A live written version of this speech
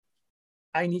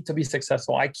I need to be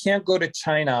successful. I can't go to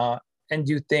China and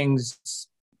do things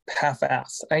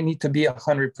half-assed. I need to be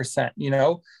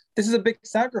 100%. This is a big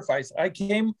sacrifice. I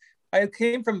came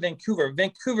from Vancouver.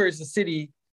 Vancouver is a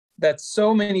city that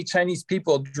so many Chinese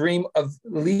people dream of,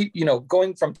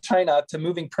 going from China to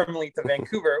moving permanently to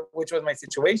Vancouver, which was my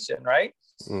situation, right?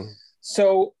 Mm.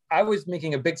 So I was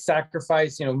making a big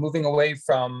sacrifice, moving away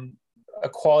from a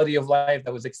quality of life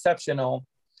that was exceptional.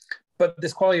 But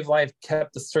this quality of life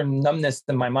kept a certain numbness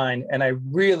in my mind. And I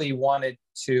really wanted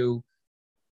to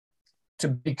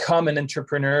become an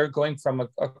entrepreneur, going from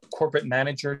a corporate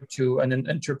manager to an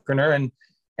entrepreneur.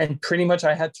 And pretty much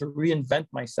I had to reinvent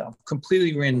myself,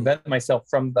 completely reinvent myself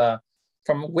from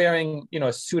wearing,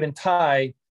 a suit and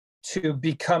tie to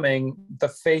becoming the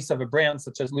face of a brand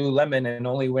such as Lululemon and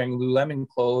only wearing Lululemon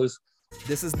clothes.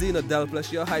 This is Dino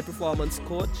Delplesh, your high performance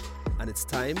coach, and it's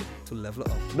time to level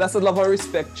up. Blessed love and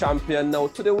respect, champion. Now,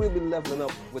 today we'll be leveling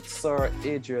up with Sir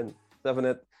Adrian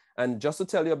Devenant. And just to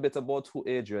tell you a bit about who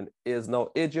Adrian is. Now,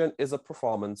 Adrian is a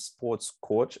performance sports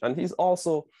coach, and he's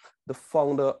also the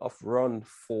founder of Run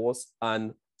Force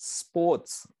and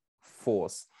Sports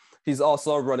Force. He's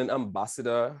also a running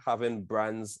ambassador, having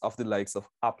brands of the likes of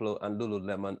Apple and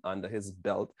Lululemon under his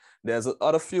belt. There's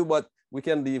other few, but we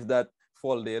can leave that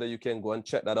for later. You can go and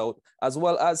check that out. As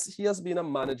well as he has been a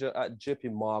manager at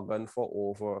JP Morgan for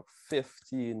over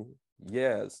 15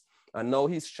 years. And now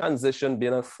he's transitioned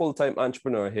being a full-time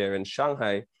entrepreneur here in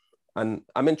Shanghai. And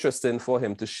I'm interested for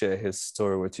him to share his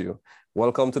story with you.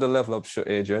 Welcome to the Level Up Show,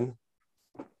 Adrian.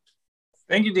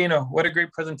 Thank you, Dino. What a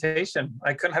great presentation.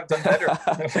 I couldn't have done better.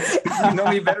 You know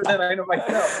me better than I know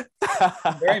myself.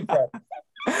 I'm very impressed.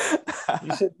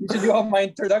 You should do all my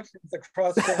introductions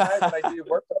across Shanghai when I do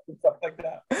workshops and stuff like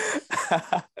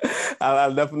that.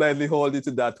 I'll definitely hold you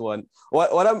to that one.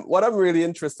 What I'm really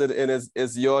interested in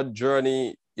is your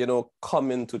journey,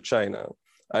 coming to China.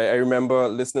 I remember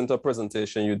listening to a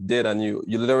presentation you did, and you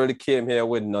literally came here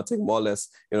with nothing more or less,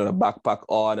 the backpack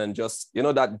on and just,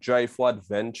 that drive for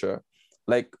adventure.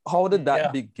 Like, how did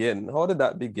that begin? How did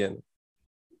that begin?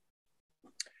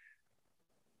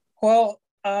 Well,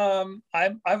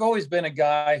 I've always been a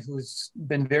guy who's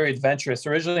been very adventurous.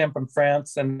 Originally, I'm from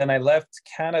France, and then I left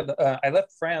Canada. I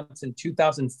left France in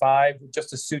 2005 with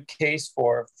just a suitcase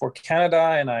for Canada,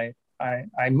 and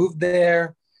I moved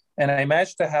there, and I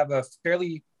managed to have a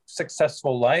fairly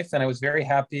successful life, and I was very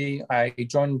happy. I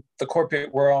joined the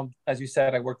corporate world. As you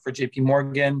said, I worked for JP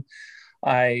Morgan.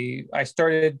 I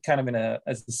started kind of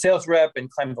as a sales rep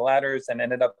and climbed the ladders, and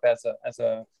ended up as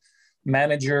a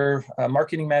manager,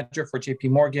 marketing manager for JP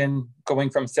Morgan,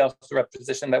 going from sales rep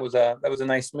position. That was a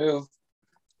nice move.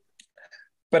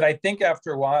 But I think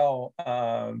after a while,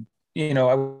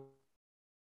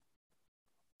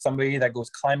 somebody that goes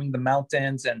climbing the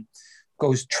mountains and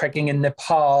goes trekking in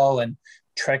Nepal and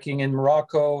trekking in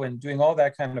Morocco and doing all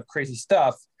that kind of crazy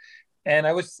stuff. And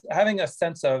I was having a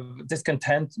sense of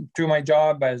discontent through my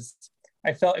job, as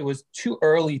I felt it was too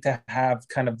early to have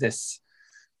kind of this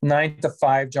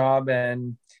 9-to-5 job.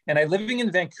 And living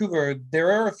in Vancouver,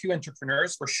 there are a few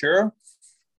entrepreneurs for sure,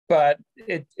 but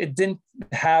it didn't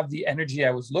have the energy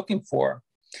I was looking for.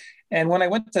 And when I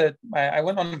went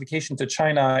on vacation to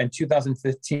China in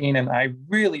 2015, and I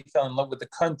really fell in love with the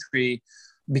country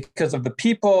because of the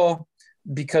people,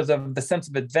 because of the sense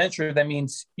of adventure. That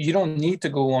means you don't need to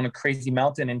go on a crazy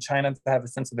mountain in China to have a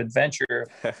sense of adventure.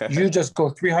 You just go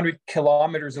 300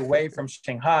 kilometers away from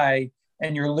Shanghai,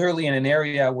 and you're literally in an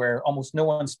area where almost no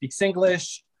one speaks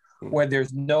English, where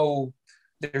there's no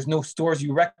stores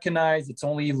you recognize. It's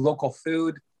only local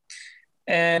food.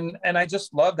 And I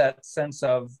just love that sense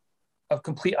of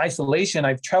complete isolation.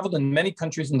 I've traveled in many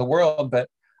countries in the world, but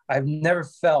I've never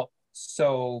felt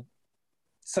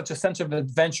such a sense of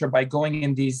adventure by going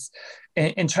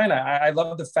in China. I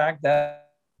love the fact that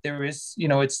there is,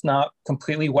 it's not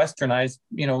completely westernized.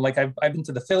 Like I've been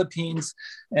to the Philippines,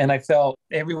 and I felt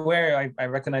everywhere I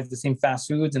recognize the same fast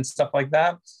foods and stuff like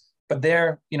that. But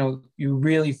there, you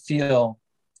really feel,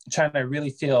 China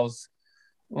really feels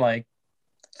like,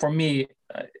 for me,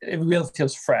 it really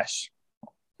feels fresh.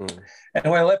 And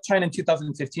when I left China in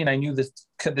 2015, I knew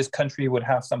this country would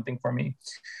have something for me.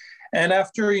 And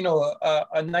after,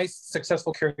 a nice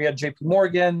successful career at JP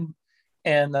Morgan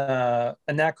and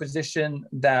an acquisition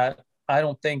that I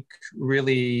don't think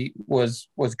really was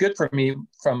good for me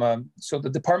so the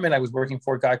department I was working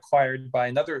for got acquired by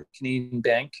another Canadian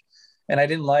bank, and I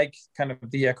didn't like kind of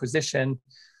the acquisition.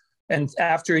 And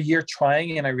after a year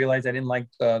trying, and I realized I didn't like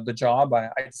the job, I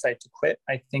decided to quit.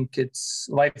 I think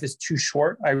life is too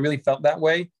short. I really felt that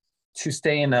way, to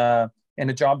stay in a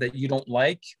job that you don't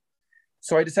like.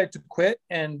 So I decided to quit.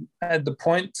 And at the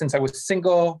point, since I was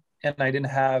single and I didn't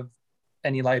have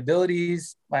any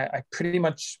liabilities. I pretty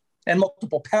much, and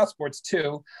multiple passports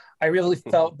too. I really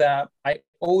felt that I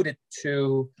owed it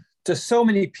to so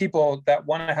many people that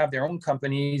want to have their own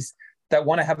companies, that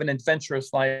want to have an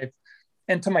adventurous life.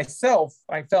 And to myself,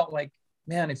 I felt like,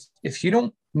 man, if you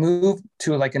don't move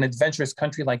to like an adventurous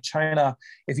country like China,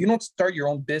 if you don't start your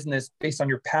own business based on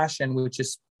your passion, which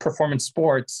is performance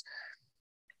sports,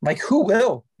 like who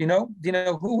will,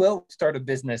 who will start a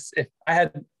business? If I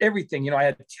had everything, I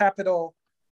had capital,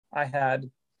 I had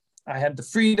the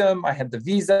freedom, I had the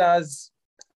visas,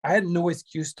 I had no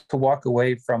excuse to walk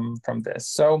away from this.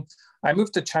 So I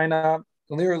moved to China,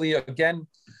 literally again,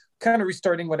 kind of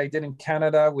restarting what I did in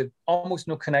Canada with almost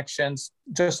no connections,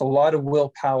 just a lot of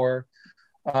willpower,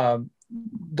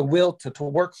 the will to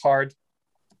work hard.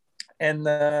 And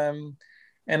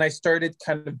I started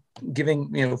kind of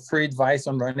giving, free advice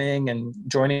on running and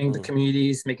joining the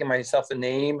communities, making myself a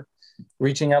name,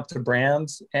 reaching out to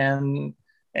brands, and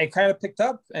it kind of picked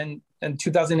up. And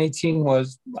 2018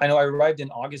 I know I arrived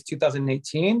in August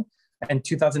 2018, and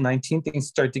 2019 things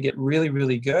started to get really,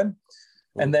 really good.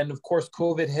 And then of course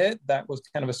COVID hit. That was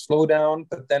kind of a slowdown,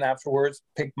 but then afterwards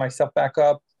picked myself back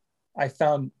up. I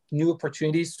found new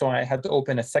opportunities, so I had to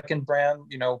open a second brand,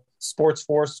 Sports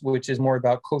Force, which is more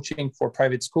about coaching for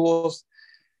private schools.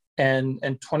 And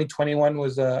 2021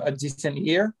 was a decent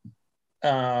year.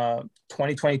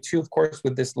 2022, of course,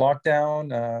 with this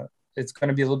lockdown, it's going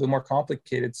to be a little bit more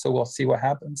complicated. So we'll see what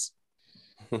happens.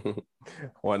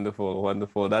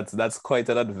 Wonderful. That's quite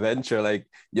an adventure. Like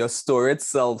your story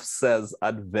itself says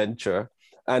adventure.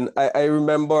 And I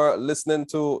remember listening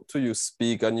to you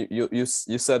speak, and you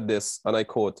said this, and I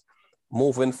quote,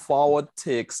 "Moving forward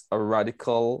takes a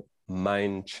radical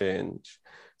mind change."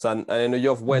 So and I know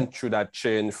you've went through that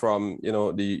change from,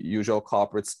 the usual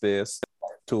corporate space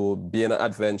to being an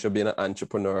adventure, being an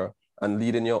entrepreneur, and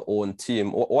leading your own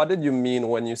team. What did you mean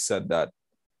when you said that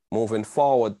moving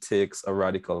forward takes a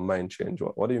radical mind change?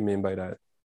 What do you mean by that?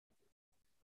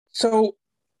 So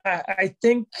I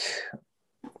think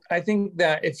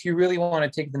that if you really want to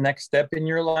take the next step in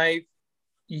your life,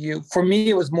 for me,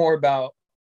 it was more about,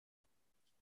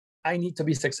 I need to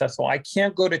be successful. I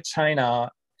can't go to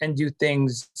China and do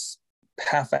things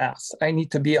half-assed. I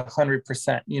need to be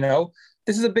 100%,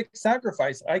 This is a big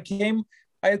sacrifice. I came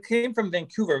from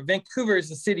Vancouver. Vancouver is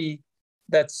a city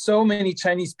that so many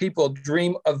Chinese people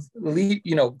dream of,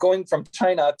 going from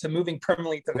China to moving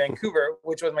permanently to Vancouver,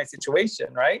 which was my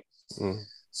situation, right?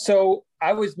 So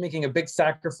I was making a big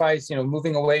sacrifice,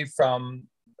 moving away from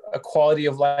a quality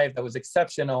of life that was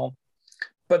exceptional.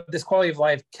 But this quality of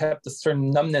life kept a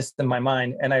certain numbness in my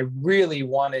mind. And I really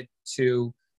wanted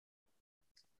to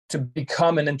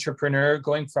become an entrepreneur,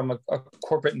 going from a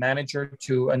corporate manager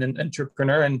to an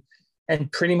entrepreneur.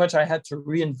 And pretty much I had to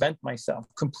reinvent myself,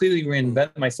 completely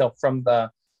reinvent myself from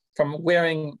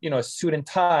wearing, a suit and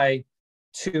tie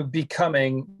to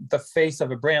becoming the face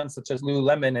of a brand such as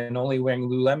Lululemon and only wearing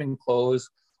Lululemon clothes,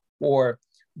 or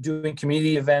doing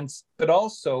community events, but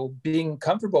also being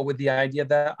comfortable with the idea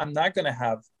that I'm not going to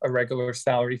have a regular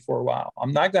salary for a while.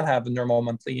 I'm not going to have a normal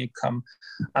monthly income.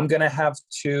 I'm going to have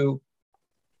to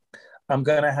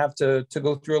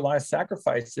go through a lot of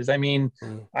sacrifices. I mean,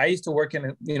 I used to work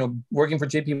working for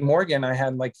JP Morgan. I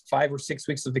had like 5 or 6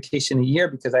 weeks of vacation a year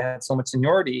because I had so much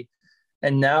seniority.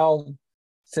 And now,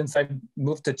 since I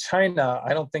moved to China,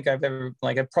 I don't think I've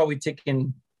probably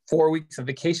taken 4 weeks of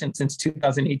vacation since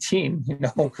 2018.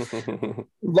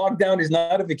 Lockdown is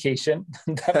not a vacation,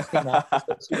 definitely not,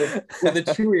 especially with a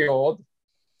 2-year-old.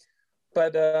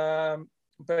 But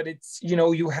it's,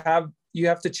 you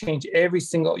have to change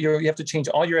you have to change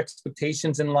all your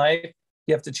expectations in life.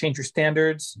 You have to change your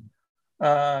standards.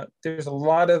 There's a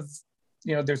lot of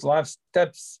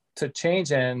steps to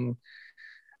change, and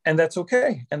that's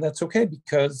okay. And that's okay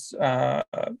because when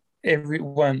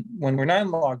we're not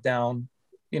in lockdown,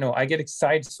 I get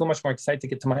so much more excited to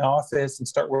get to my office and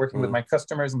start working with my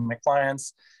customers and my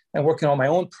clients and working on my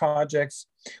own projects.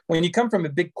 When you come from a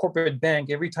big corporate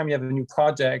bank, every time you have a new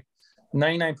project,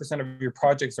 99% of your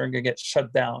projects are going to get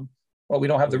shut down. Well, we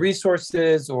don't have the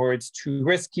resources, or it's too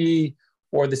risky,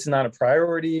 or this is not a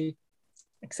priority,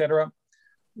 etc.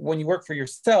 When you work for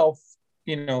yourself,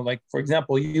 like for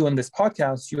example, you in this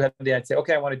podcast, you had the idea, say,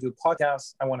 okay, I want to do a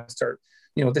podcast. I want to start,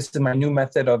 this is my new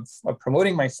method of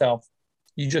promoting myself.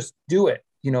 You just do it.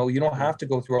 You don't have to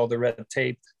go through all the red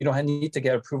tape. You don't need to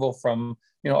get approval from,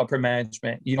 upper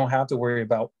management. You don't have to worry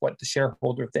about what the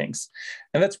shareholder thinks.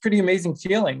 And that's pretty amazing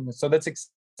feeling. So that's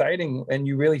exciting. And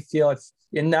you really feel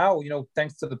and now,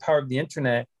 thanks to the power of the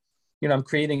internet, I'm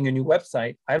creating a new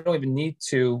website. I don't even need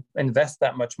to invest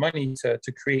that much money to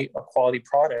create a quality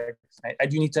product. I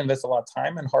do need to invest a lot of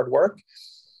time and hard work,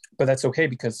 but that's okay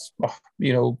because,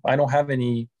 I don't have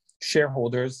any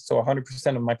shareholders. So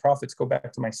 100% of my profits go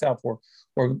back to myself or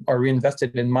are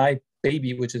reinvested in my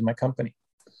baby, which is my company.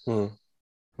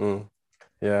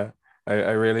 Yeah. I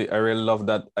really love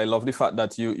that. I love the fact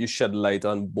that you shed light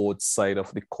on both sides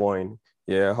of the coin.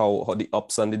 Yeah, how the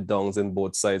ups and the downs in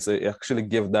both sides. So you actually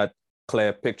give that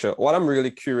clear picture. What I'm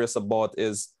really curious about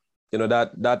is,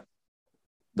 that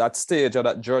stage or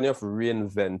that journey of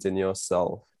reinventing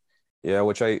yourself. Yeah,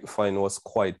 which I find was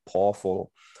quite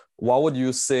powerful. What would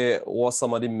you say were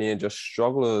some of the major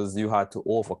struggles you had to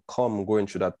overcome going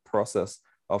through that process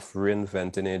of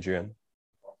reinventing, Adrian?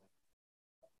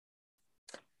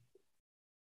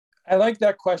 I like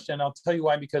that question. I'll tell you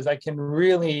why, because I can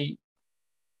really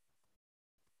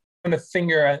put a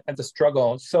finger at the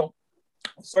struggle. So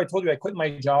I told you I quit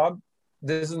my job.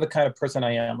 This is the kind of person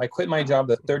I am. I quit my job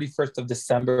the 31st of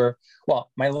December. Well,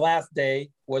 my last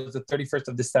day was the 31st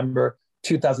of December,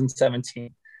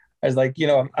 2017. I was like,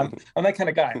 I'm that kind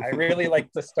of guy. I really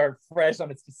like to start fresh on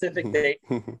a specific date.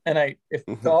 And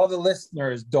if all the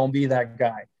listeners, don't be that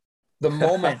guy. The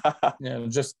moment,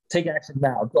 just take action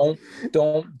now.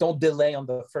 Don't delay on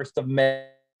the 1st of May.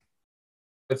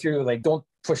 If you're like, don't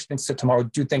push things to tomorrow,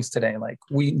 do things today. Like,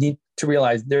 we need to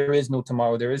realize there is no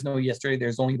tomorrow. There is no yesterday.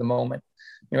 There's only the moment.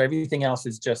 Everything else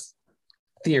is just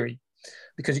theory,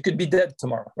 because you could be dead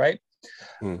tomorrow, right?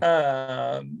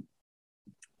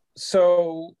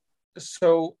 So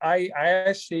I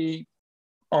actually,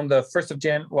 on the 1st of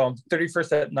Jan,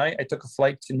 31st at night, I took a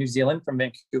flight to New Zealand from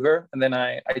Vancouver. And then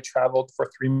I traveled for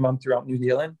 3 months throughout New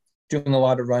Zealand, doing a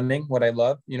lot of running, what I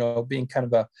love, being kind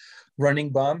of a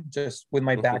running bum, just with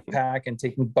my backpack and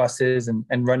taking buses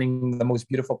and running the most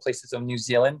beautiful places of New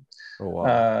Zealand. Oh,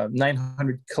 wow.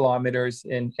 900 kilometers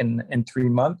in 3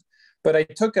 months. But I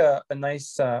took a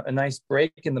nice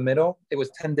break in the middle. It was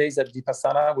 10 days at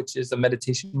Vipassana, which is a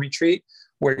meditation retreat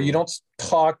where you don't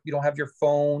talk, you don't have your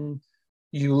phone.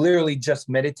 You literally just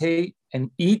meditate and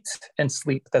eat and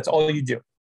sleep. That's all you do.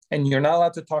 And you're not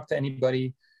allowed to talk to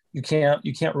anybody. You can't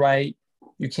write.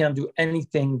 You can't do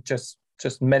anything. Just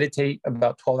meditate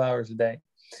about 12 hours a day.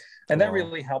 And that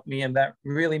really helped me. And that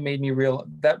really made me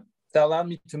that allowed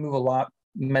me to move a lot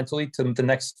mentally to the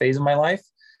next phase of my life,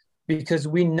 because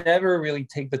we never really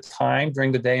take the time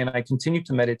during the day. And I continue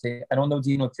to meditate. I don't know,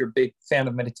 Dino, if you're a big fan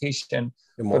of meditation,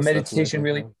 but meditation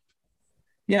really,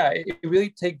 it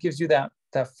really gives you that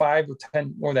 5 or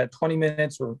 10 or that 20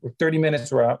 minutes or 30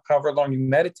 minutes or however long you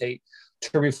meditate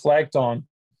to reflect on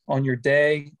your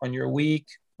day, on your week,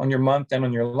 on your month, and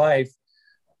on your life.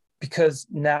 Because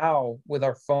now with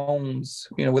our phones,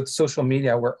 with social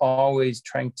media, we're always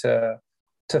trying to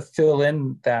fill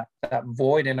in that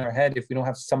void in our head if we don't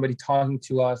have somebody talking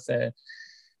to us. And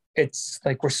it's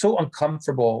like we're so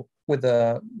uncomfortable with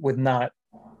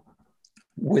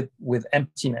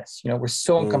emptiness. We're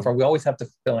so uncomfortable. We always have to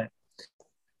fill in.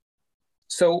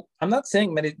 So I'm not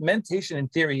saying meditation in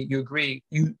theory, you agree,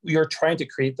 you're trying to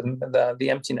create the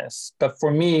emptiness. But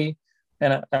for me,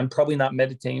 and I'm probably not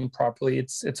meditating properly,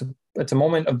 it's a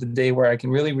moment of the day where I can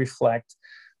really reflect,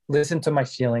 listen to my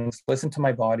feelings, listen to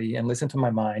my body, and listen to my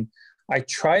mind. I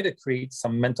try to create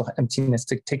some mental emptiness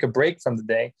to take a break from the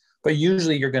day, but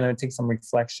usually you're going to take some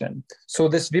reflection. So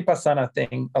this Vipassana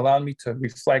thing allowed me to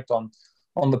reflect on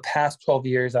the past 12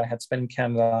 years I had spent in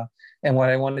Canada and what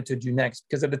I wanted to do next.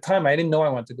 Because at the time, I didn't know I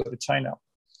wanted to go to China.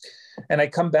 And I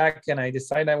come back and I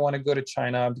decide I want to go to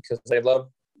China because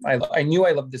I knew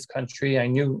I loved this country. I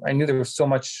knew there was so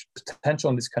much potential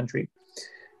in this country.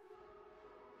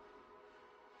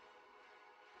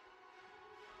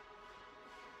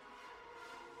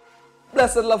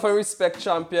 Blessed love and respect,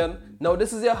 champion. Now,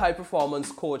 this is your high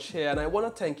performance coach here, and I want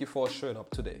to thank you for showing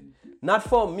up today. Not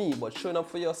for me, but showing up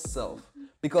for yourself.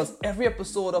 Because every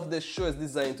episode of this show is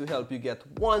designed to help you get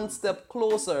one step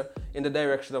closer in the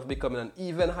direction of becoming an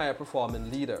even higher performing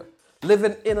leader.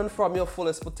 Living in and from your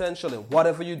fullest potential in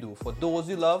whatever you do, for those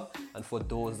you love and for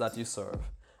those that you serve.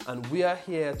 And we are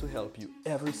here to help you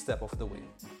every step of the way.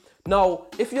 Now,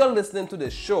 if you're listening to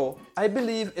this show, I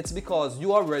believe it's because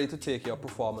you are ready to take your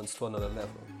performance to another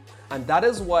level. And that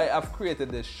is why I've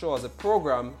created this show as a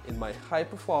program in my high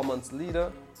performance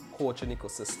leader coaching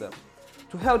ecosystem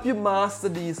to help you master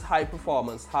these high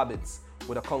performance habits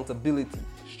with accountability,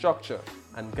 structure,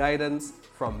 and guidance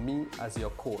from me as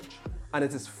your coach. And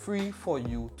it is free for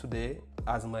you today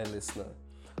as my listener.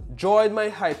 Join my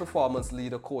high performance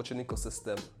leader coaching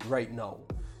ecosystem right now.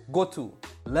 Go to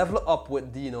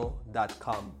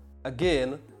levelupwithdino.com.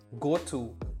 Again, go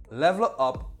to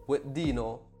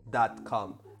levelupwithdino.com.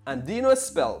 deano.com. And Dino is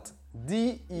spelled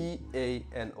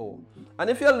Deano. And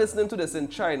if you're listening to this in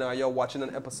China or you're watching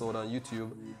an episode on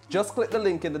YouTube, just click the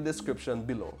link in the description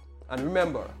below. And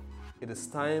remember, it is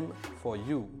time for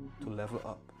you to level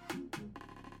up.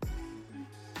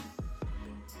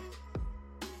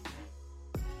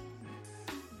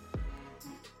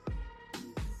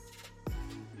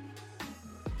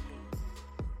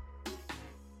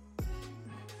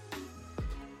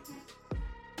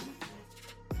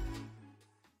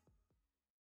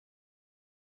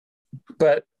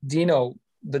 But Dino,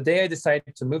 the day I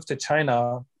decided to move to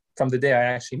China, from the day I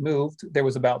actually moved, there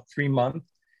was about 3 months.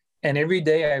 And every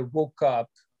day I woke up,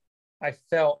 I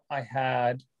felt I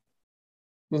had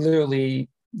literally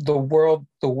the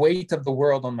weight of the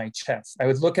world on my chest. I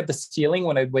would look at the ceiling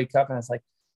when I'd wake up and I was like,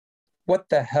 what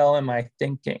the hell am I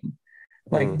thinking?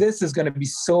 Like, this is going to be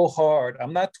so hard.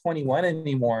 I'm not 21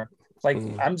 anymore. Like,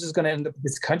 I'm just going to end up in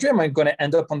this country. Am I going to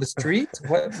end up on the street?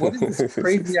 What is this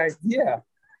crazy idea?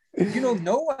 You know,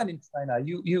 no one in China.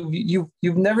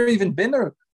 You've never even been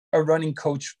a running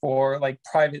coach for like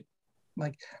private.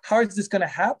 Like, how is this going to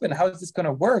happen? How is this going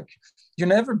to work? You've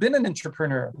never been an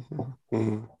entrepreneur.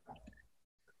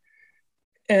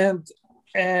 And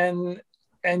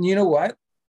you know what?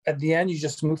 At the end, you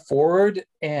just move forward.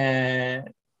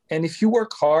 And if you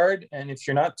work hard and if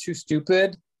you're not too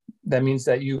stupid, that means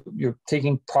that you're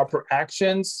taking proper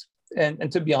actions.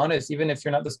 And to be honest, even if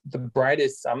you're not the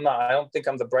brightest, I don't think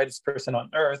I'm the brightest person on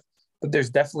earth, but there's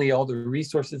definitely all the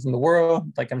resources in the world.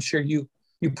 Like, I'm sure you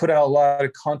put out a lot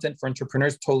of content for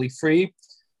entrepreneurs totally free.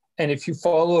 And if you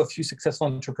follow a few successful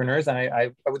entrepreneurs,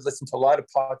 I would listen to a lot of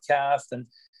podcasts. And,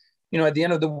 you know, at the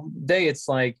end of the day, it's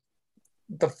like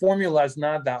the formula is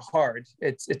not that hard.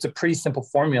 It's a pretty simple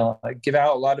formula. Like, give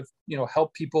out a lot of,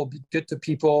 help people, be good to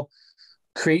people,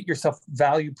 create yourself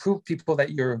value, prove people that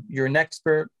you're an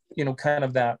expert. Kind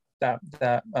of that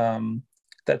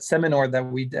seminar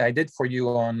that I did for you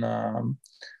on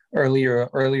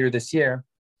earlier this year,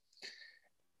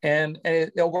 and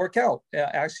it'll work out. It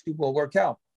actually will work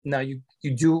out. Now you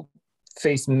do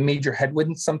face major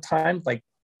headwinds sometimes, like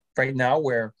right now,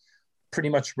 where pretty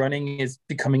much running is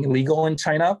becoming illegal in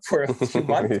China for a few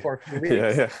months or a few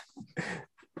weeks. Yeah.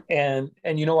 And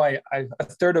a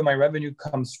third of my revenue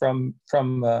comes from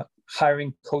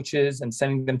hiring coaches and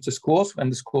sending them to schools,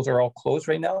 and the schools are all closed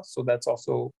right now. So that's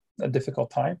also a difficult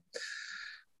time.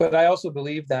 But I also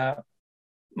believe that,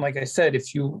 like I said,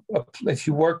 if you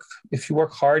work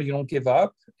hard, you don't give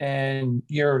up, and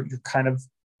you're kind of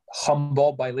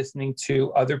humble by listening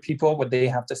to other people, what they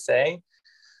have to say,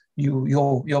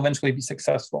 you'll eventually be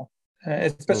successful.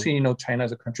 Especially, China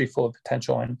is a country full of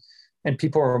potential, and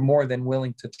people are more than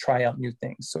willing to try out new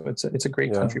things. So it's a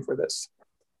great country for this.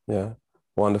 Yeah.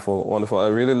 Wonderful. I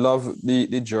really love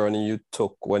the journey you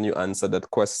took when you answered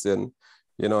that question,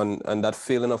 and that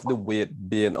feeling of the weight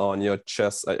being on your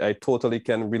chest. I totally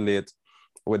can relate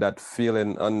with that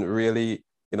feeling, and really,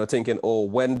 thinking, oh,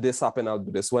 when this happened, I'll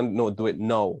do this. Do it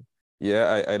now.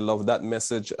 Yeah, I love that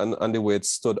message and the way it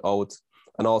stood out.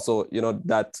 And also,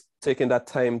 that taking that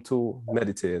time to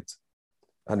meditate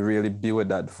and really be with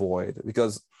that void,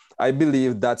 because I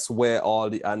believe that's where all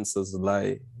the answers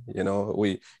lie.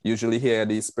 We usually hear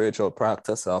these spiritual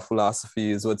practice or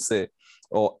philosophies would say,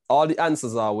 oh, all the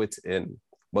answers are within,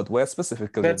 but where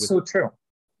specifically? That's so true.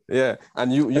 Yeah.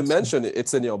 And you mentioned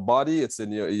it's in your body, it's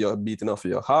in your beating of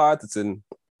your heart, it's in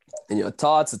your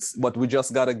thoughts, but we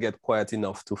just got to get quiet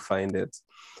enough to find it.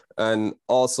 And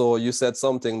also you said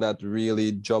something that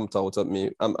really jumped out at me.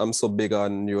 I'm so big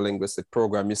on neurolinguistic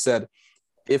program. You said,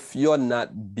 if you're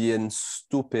not being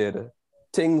stupid,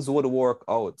 things would work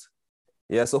out.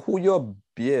 Yeah, so who you're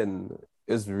being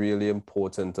is really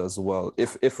important as well.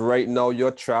 If right now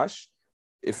you're trash,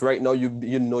 if right now you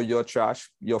know you're trash,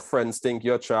 your friends think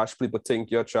you're trash, people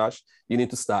think you're trash, you need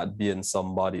to start being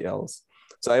somebody else.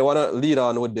 So I want to lead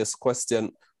on with this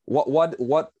question.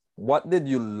 What did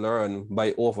you learn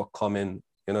by overcoming,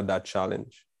 that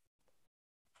challenge?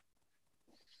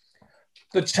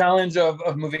 The challenge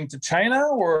of moving to China,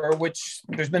 or which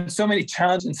there's been so many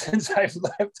challenges since I've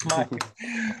left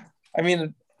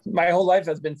my whole life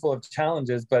has been full of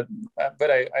challenges, but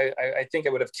I think I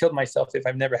would have killed myself if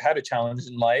I've never had a challenge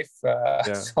in life.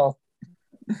 So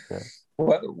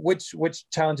which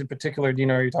challenge in particular,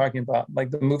 are you talking about?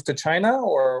 Like the move to China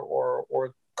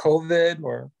or COVID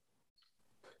or?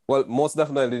 Well, most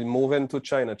definitely moving to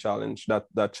China challenge,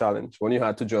 that challenge, when you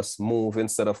had to just move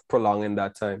instead of prolonging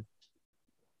that time.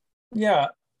 Yeah.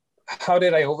 How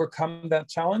did I overcome that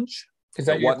challenge? Is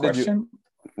that your question?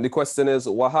 The question is,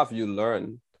 what have you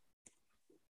learned?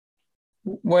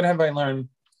 What have I learned?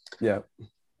 Yeah.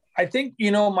 I think,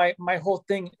 my whole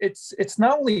thing, it's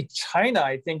not only China.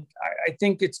 I think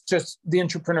it's just the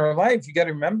entrepreneur life. You got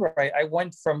to remember, I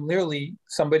went from literally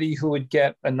somebody who would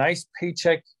get a nice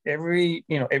paycheck every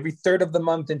third of the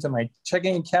month into my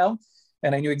checking account,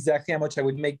 and I knew exactly how much I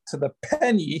would make to the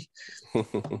penny,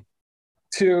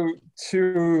 to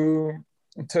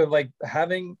like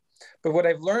having. But what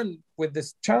I've learned with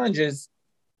this challenge is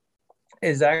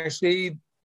actually,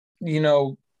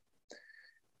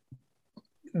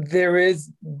 there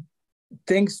is,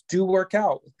 things do work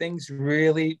out. Things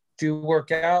really do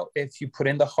work out if you put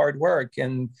in the hard work,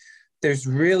 and there's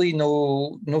really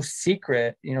no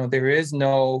secret. There is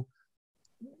no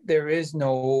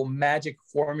magic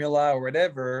formula or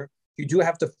whatever. You do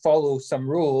have to follow some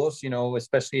rules,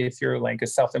 especially if you're like a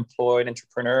self-employed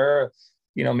entrepreneur.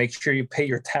 Make sure you pay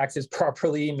your taxes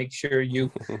properly, make sure you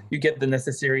get the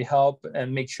necessary help,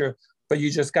 and make sure, but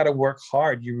you just got to work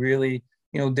hard. You really,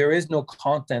 there is no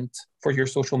content for your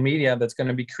social media that's going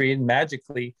to be created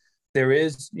magically. There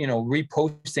is,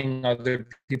 reposting other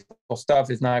people's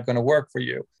stuff is not going to work for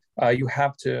you. You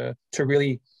have to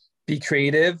really be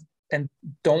creative, and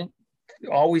don't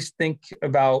always think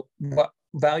about what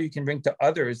value you can bring to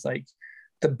others. Like,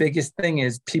 the biggest thing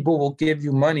is people will give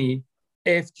you money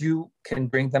if you can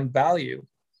bring them value.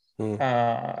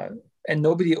 And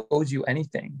nobody owes you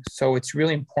anything. So it's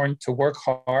really important to work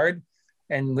hard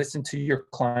and listen to your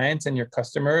clients and your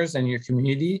customers and your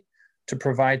community to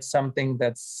provide something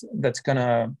that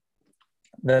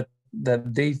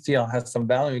they feel has some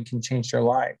value and can change their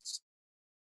lives.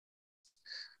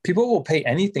 People will pay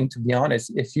anything, to be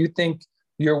honest. If you think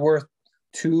you're worth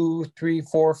 $200,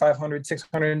 $300, $400,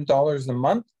 $500, $600 a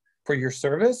month for your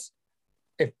service,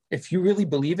 if you really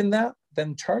believe in that,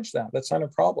 then charge that. That's not a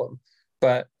problem.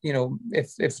 But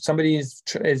if somebody is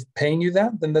paying you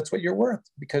that, then that's what you're worth,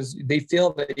 because they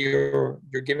feel that you're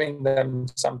giving them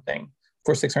something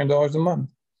for $600 a month.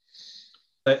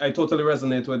 I totally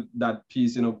resonate with that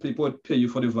piece. People would pay you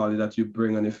for the value that you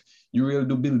bring, and if you really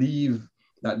do believe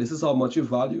that this is how much you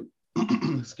value,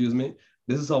 excuse me,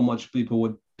 this is how much people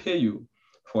would pay you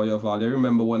for your value. I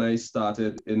remember when I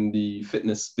started in the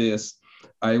fitness space,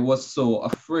 I was so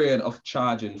afraid of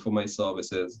charging for my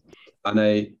services, and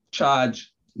I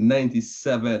charged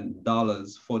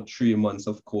 $97 for 3 months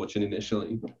of coaching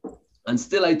initially. And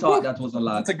still I thought that was a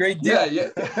lot. That's a great deal. Yeah.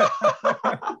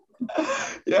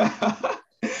 Yeah.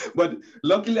 But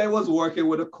luckily I was working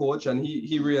with a coach, and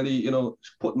he really,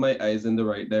 put my eyes in the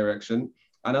right direction.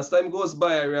 And as time goes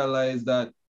by, I realized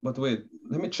that, but wait,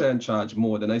 let me try and charge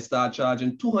more. Then I started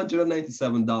charging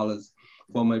 $297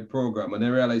 for my program, and I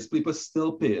realized people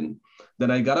still paying.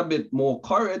 Then I got a bit more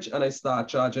courage, and I started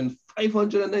charging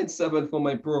 $597 for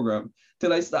my program,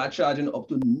 till I started charging up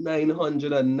to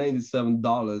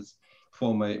 $997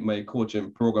 for my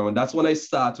coaching program. And that's when I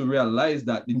start to realize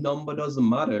that the number doesn't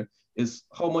matter, it's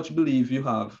how much belief you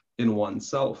have in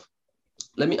oneself.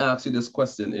 Let me ask you this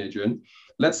question, Adrian.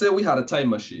 Let's say we had a time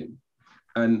machine,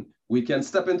 and we can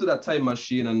step into that time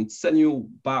machine and send you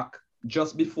back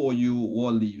just before you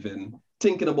were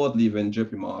thinking about leaving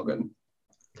JP Morgan.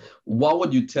 What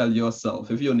would you tell yourself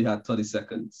if you only had 30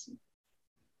 seconds?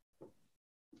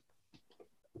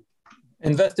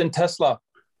 Invest in Tesla.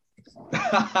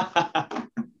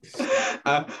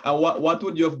 And what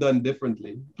would you have done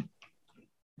differently?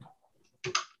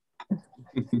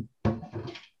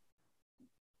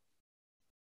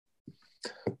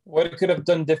 What I could have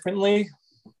done differently?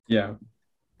 Yeah.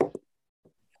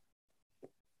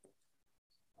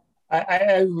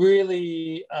 I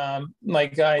really I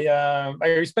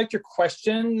respect your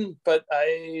question, but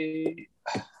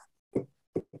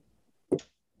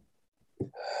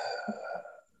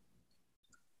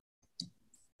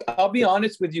I'll be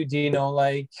honest with you, Dino.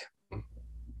 Like,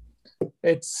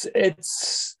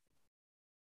 it's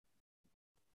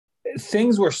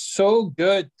things were so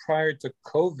good prior to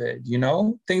COVID.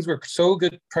 Things were so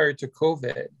good prior to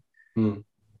COVID,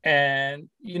 and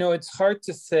it's hard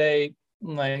to say.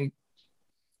 Like,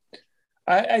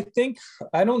 I think,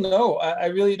 I don't know. I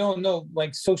really don't know.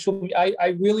 Like, social,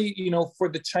 I really, for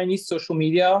the Chinese social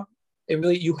media,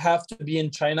 you have to be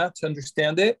in China to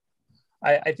understand it.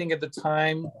 I think at the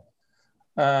time,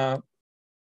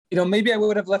 maybe I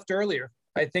would have left earlier.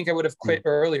 I think I would have quit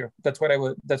earlier. That's what I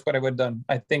would have done.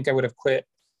 I think I would have quit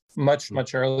much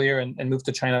earlier and moved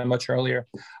to China much earlier.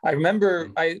 I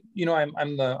remember,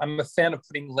 I'm a fan of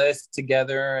putting lists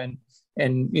together and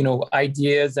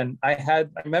ideas. And I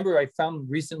remember I found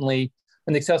recently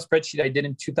an Excel spreadsheet I did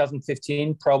in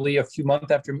 2015, probably a few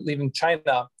months after leaving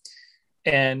China,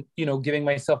 and, giving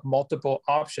myself multiple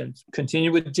options.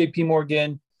 Continue with JP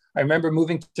Morgan. I remember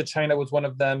moving to China was one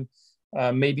of them.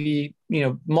 maybe,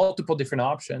 multiple different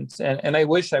options. And I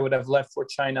wish I would have left for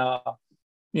China,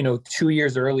 2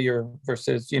 years earlier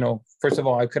versus, first of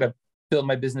all, I could have built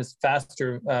my business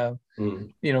faster,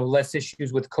 less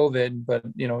issues with COVID, but,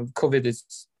 COVID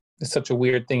is such a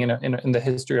weird thing in the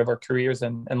history of our careers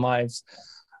and lives.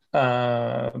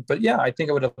 But yeah, I think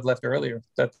I would have left earlier.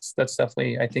 That's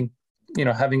definitely, I think,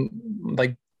 having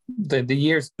like the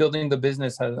years building the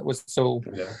business was so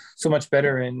much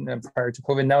better prior to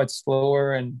COVID. Now it's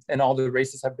slower and all the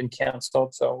races have been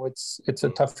canceled. So it's a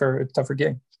tougher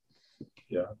gig.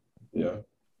 Yeah.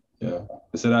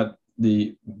 So that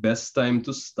the best time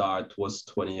to start was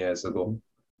 20 years ago,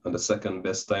 and the second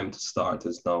best time to start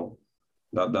is now.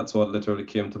 That's what literally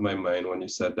came to my mind when you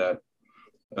said that.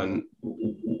 And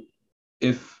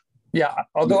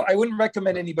although I wouldn't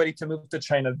recommend anybody to move to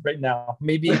China right now.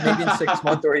 Maybe in 6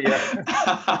 months or a year.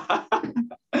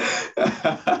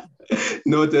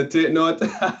 Take note.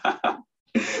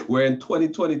 We're in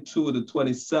 2022, the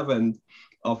 27th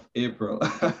of April.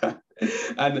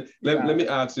 And let me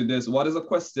ask you this. What is a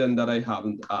question that I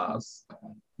haven't asked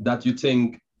that you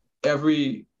think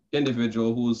every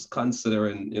individual who's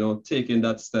considering, taking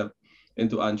that step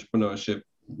into entrepreneurship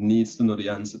needs to know the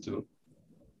answer to?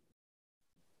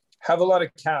 Have a lot of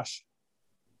cash.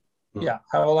 Yeah,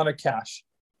 have a lot of cash.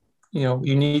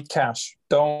 You need cash.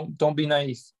 Don't be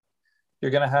naive.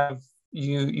 You're gonna have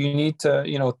you need to,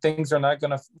 things are not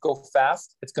gonna go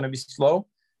fast. It's gonna be slow.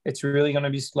 It's really gonna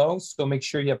be slow. So make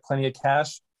sure you have plenty of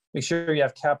cash. Make sure you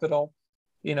have capital.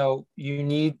 You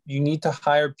need to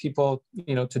hire people,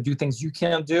 to do things you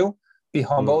can't do. Be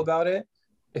humble about it.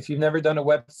 If you've never done a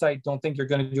website, don't think you're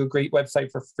going to do a great website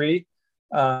for free.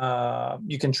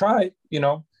 You can try,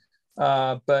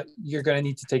 but you're going to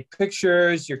need to take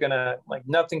pictures. You're going to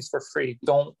nothing's for free.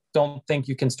 Don't think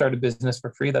you can start a business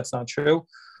for free. That's not true.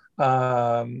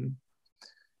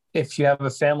 If you have a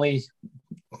family,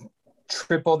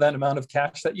 triple that amount of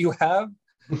cash that you have,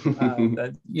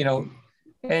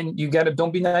 and you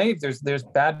don't be naive. There's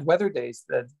bad weather days.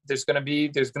 That there's going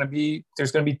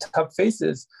to be tough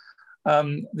faces.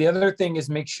 The other thing is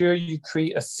make sure you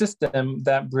create a system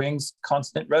that brings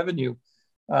constant revenue.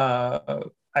 I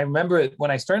remember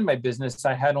when I started my business,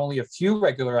 I had only a few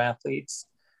regular athletes,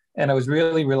 and I was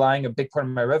really relying a big part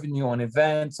of my revenue on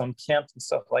events, on camps and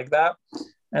stuff like that.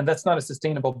 And that's not a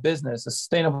sustainable business. A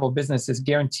sustainable business is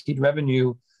guaranteed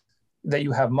revenue that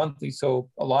you have monthly. So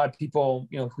a lot of people,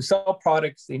 who sell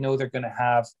products, they know they're going to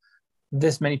have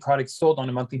this many products sold on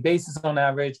a monthly basis on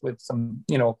average, with some,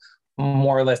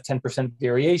 more or less 10%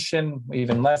 variation,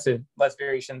 even less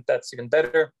variation. That's even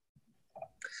better.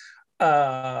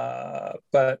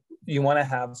 But you want to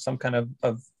have some kind of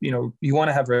you want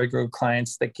to have regular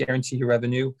clients that guarantee your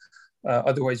revenue.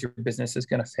 Otherwise, your business is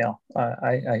going to fail.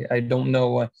 I don't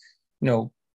know,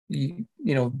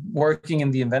 working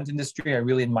in the event industry, I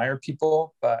really admire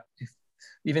people, but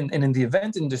even in the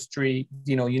event industry,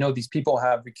 these people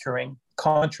have recurring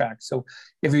contracts. So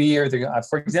every year,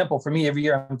 for example, for me, every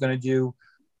year I'm going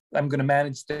to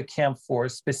manage the camp for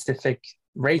specific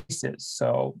races.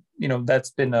 So, that's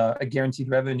been a guaranteed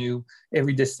revenue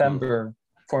every December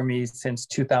for me since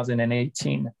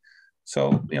 2018.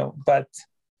 So, but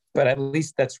at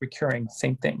least that's recurring,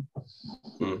 same thing.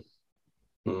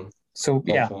 So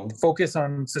focus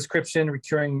on subscription,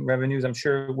 recurring revenues. I'm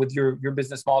sure with your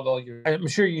business model, I'm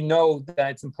sure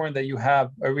that it's important that you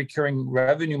have a recurring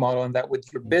revenue model, and that with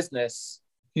your business,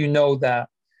 that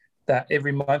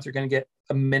every month you're going to get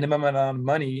a minimum amount of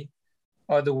money.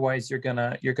 Otherwise, you're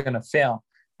gonna fail.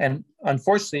 And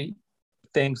unfortunately,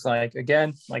 things like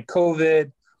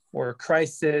COVID or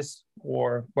crisis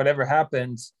or whatever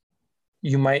happens,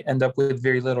 you might end up with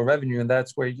very little revenue, and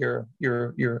that's where your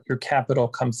capital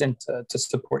comes in to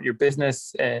support your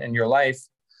business and your life,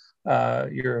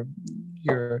 your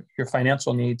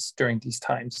financial needs during these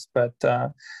times. But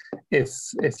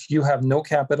if you have no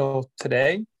capital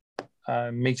today,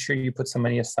 make sure you put some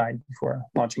money aside before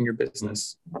launching your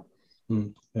business.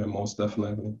 Yeah, most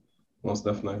definitely.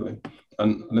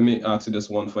 And let me ask you this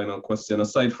one final question.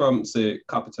 Aside from, say,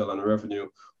 capital and revenue,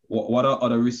 what are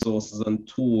other resources and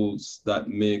tools that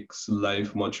makes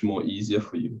life much more easier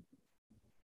for you?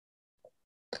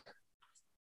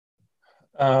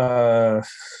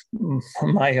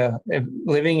 My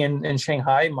living in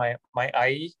Shanghai, my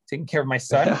IE, taking care of my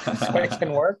son so I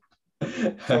can work.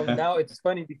 So now it's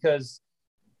funny because,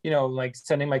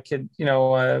 sending my kid,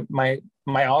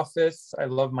 my office. I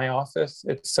love my office.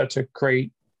 It's such a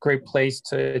great place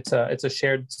it's a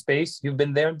shared space. You've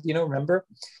been there, remember?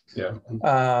 Yeah.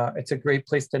 It's a great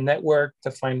place to network,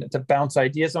 to bounce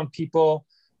ideas on people,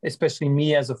 especially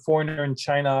me as a foreigner in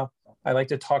China. I like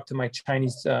to talk to my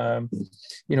Chinese,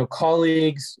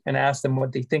 colleagues and ask them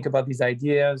what they think about these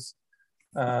ideas.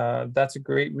 That's a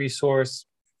great resource.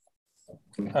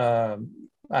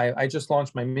 I just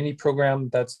launched my mini program.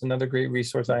 That's another great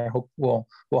resource I hope will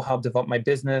help develop my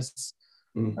business.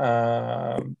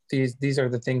 These are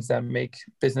the things that make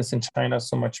business in China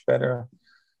so much better.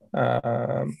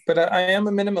 But I am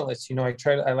a minimalist.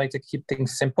 I like to keep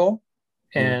things simple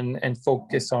and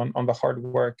focus on the hard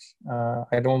work.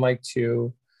 I don't like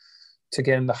to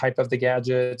get in the hype of the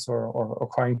gadgets or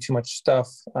acquiring too much stuff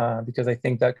because I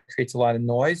think that creates a lot of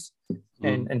noise.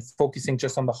 And focusing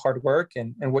just on the hard work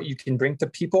and what you can bring to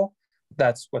people,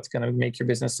 that's what's going to make your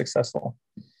business successful.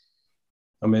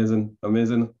 Amazing.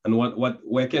 And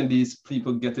where can these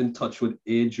people get in touch with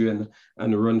Adrian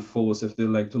and Run Force if they'd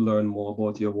like to learn more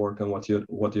about your work and what you're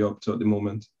up to at the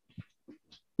moment?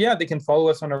 Yeah, they can follow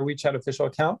us on our WeChat official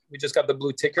account. We just got the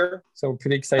blue ticker, so we're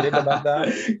pretty excited about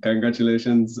that.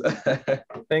 Congratulations.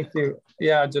 Thank you.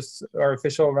 Yeah, just our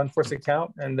official Run Force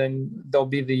account, and then there'll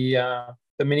be the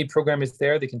mini program is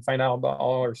there. They can find out about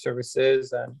all our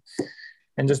services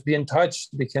and just be in touch.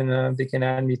 They can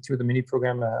add me through the mini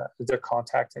program as their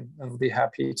contact, and I'll be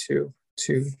happy to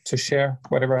share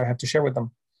whatever I have to share with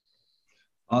them.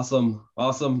 Awesome.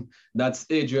 That's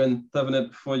Adrian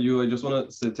Thevenet for you. I just want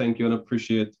to say thank you and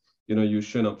appreciate you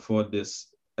showing up for this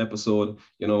episode.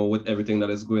 With everything that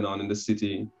is going on in the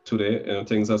city today,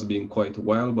 things has been quite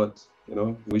wild, but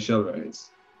we shall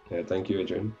rise. Yeah, thank you,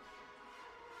 Adrian.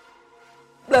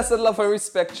 Blessed love and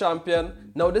respect,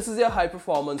 champion. Now, this is your high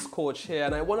performance coach here,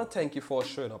 and I want to thank you for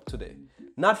showing up today.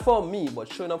 Not for me,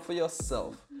 but showing up for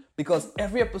yourself. Because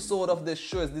every episode of this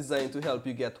show is designed to help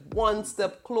you get one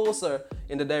step closer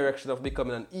in the direction of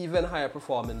becoming an even higher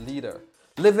performing leader.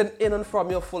 Living in and from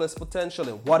your fullest potential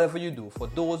in whatever you do for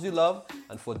those you love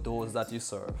and for those that you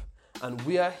serve. And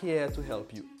we are here to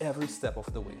help you every step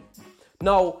of the way.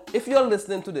 Now, if you're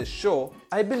listening to this show,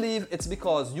 I believe it's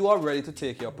because you are ready to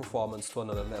take your performance to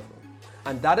another level.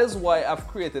 And that is why I've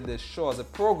created this show as a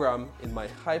program in my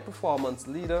high performance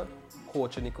leader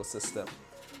coaching ecosystem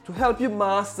to help you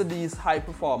master these high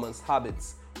performance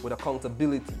habits with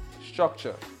accountability,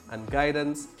 structure, and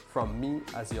guidance from me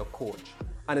as your coach.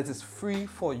 And it is free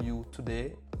for you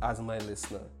today as my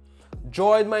listener.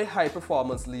 Join my high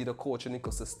performance leader coaching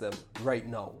ecosystem right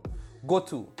now. Go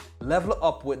to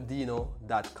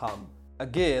levelupwithdino.com.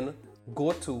 Again,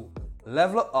 go to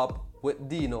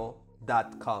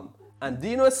levelupwithdino.com. And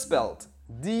Dino is spelled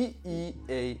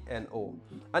D-E-A-N-O.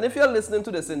 And if you're listening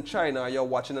to this in China or you're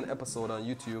watching an episode on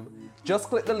YouTube, just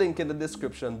click the link in the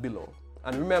description below.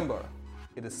 And remember,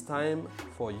 it is time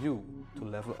for you to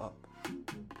level up.